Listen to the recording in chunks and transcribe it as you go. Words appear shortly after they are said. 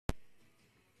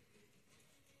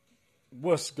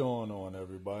What's going on,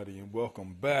 everybody, and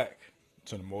welcome back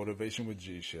to the Motivation with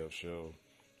G Chef show.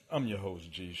 I'm your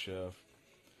host, G Chef.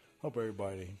 Hope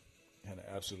everybody had an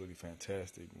absolutely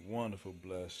fantastic, wonderful,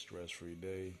 blessed, stress-free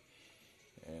day,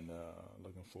 and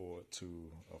looking forward to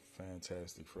a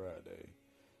fantastic Friday.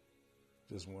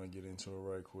 Just want to get into it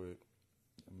right quick.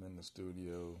 I'm in the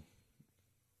studio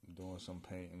doing some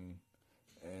painting,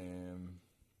 and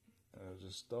I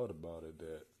just thought about it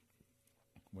that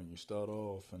when you start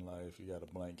off in life, you got a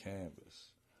blank canvas.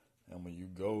 And when you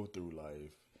go through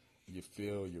life, you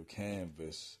fill your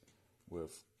canvas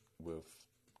with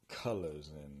colors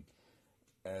and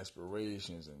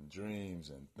aspirations and dreams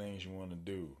and things you want to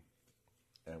do.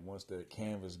 And once that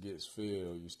canvas gets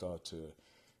filled, you start to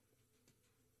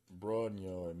broaden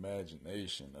your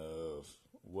imagination of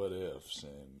what ifs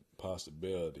and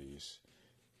possibilities.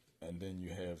 And then you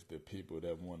have the people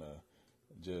that want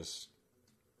to just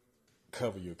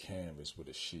cover your canvas with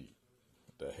a sheet.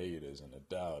 The haters and the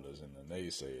doubters and the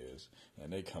naysayers,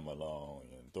 and they come along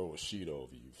and throw a sheet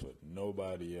over you for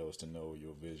nobody else to know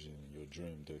your vision, your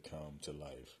dream to come to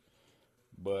life.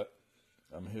 But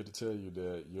I'm here to tell you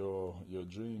that your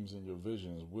dreams and your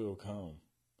visions will come.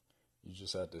 You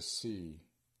just have to see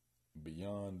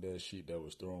beyond that sheet that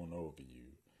was thrown over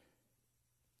you.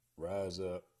 Rise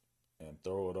up and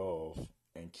throw it off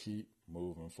and keep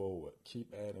moving forward.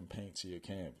 Keep adding paint to your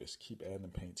canvas. Keep adding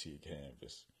paint to your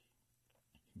canvas.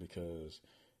 Because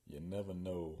you never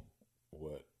know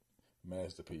what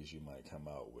masterpiece you might come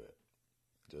out with.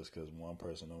 Just because one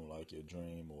person don't like your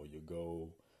dream or your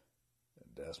goal,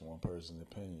 that's one person's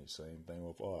opinion. Same thing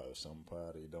with art. If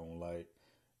somebody don't like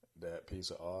that piece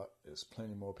of art, there's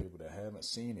plenty more people that haven't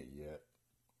seen it yet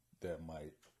that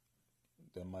might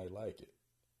like it.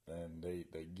 And they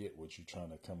get what you're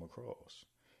trying to come across.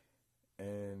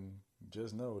 And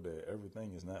just know that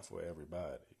everything is not for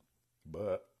everybody.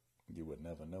 But you would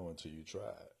never know until you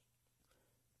tried.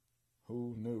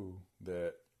 Who knew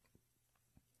that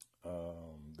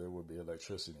there would be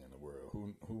electricity in the world?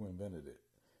 Who invented it?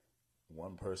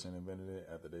 One person invented it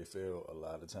after they failed a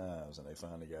lot of times and they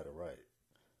finally got it right.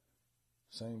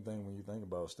 Same thing when you think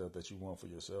about stuff that you want for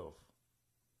yourself.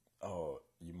 Oh,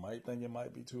 you might think it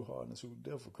might be too hard and too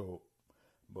difficult,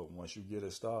 but once you get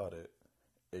it started,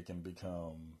 it can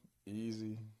become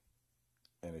easy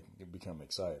and it can become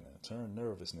exciting. Turn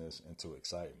nervousness into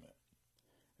excitement.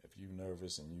 If you're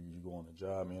nervous and you go on a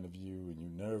job interview and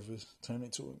you're nervous, turn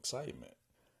it to excitement.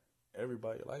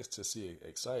 Everybody likes to see an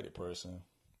excited person.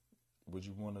 Would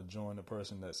you want to join the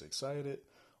person that's excited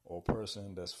or a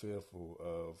person that's fearful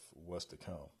of what's to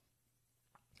come?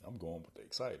 I'm going with the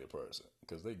excited person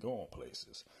because they go on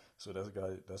places. So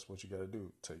that's what you got to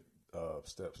do. Take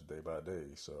steps day by day.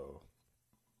 So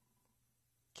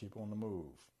keep on the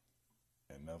move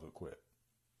and never quit.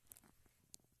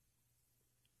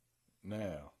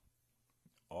 Now,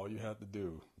 all you have to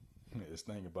do is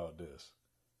think about this.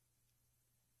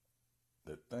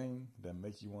 The thing that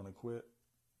makes you want to quit,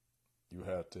 you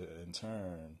have to in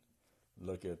turn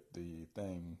look at the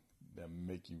thing that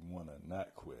make you want to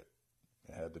not quit.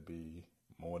 It had to be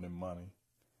more than money,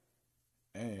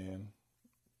 and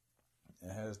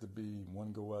it has to be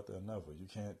one goal after another. You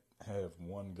can't have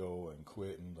one goal and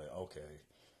quit and like, okay,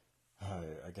 all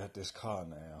right, I got this car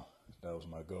now. That was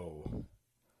my goal.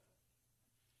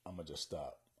 I'm going to just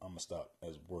stop. I'm going to stop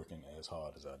as working as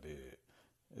hard as I did.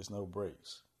 There's no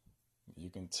breaks.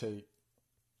 You can take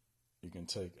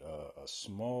a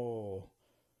small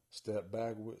step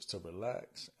backwards to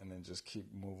relax and then just keep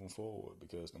moving forward,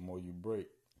 because the more you break,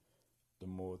 the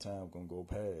more time going to go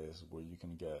past where you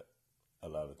can get a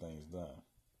lot of things done.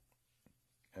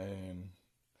 And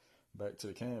back to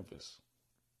the canvas.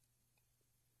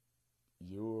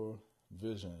 Your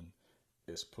vision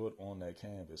is put on that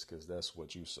canvas because that's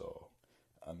what you saw.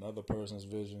 Another person's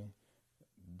vision,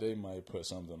 they might put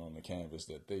something on the canvas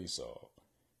that they saw,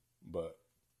 but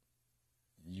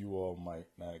you all might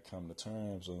not come to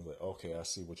terms with like, okay, I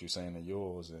see what you're saying in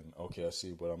yours, and okay, I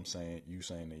see what I'm saying, you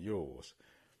saying in yours.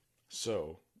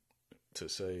 So to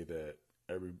say that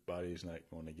everybody's not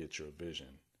going to get your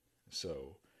vision.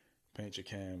 So paint your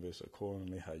canvas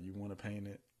accordingly how you want to paint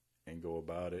it and go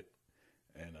about it.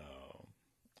 And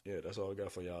yeah, that's all I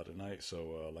got for y'all tonight.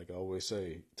 So like I always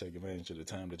say, take advantage of the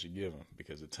time that you're given,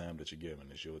 because the time that you're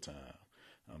given is your time.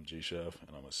 I'm G Chef,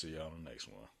 and I'm going to see y'all on the next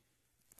one.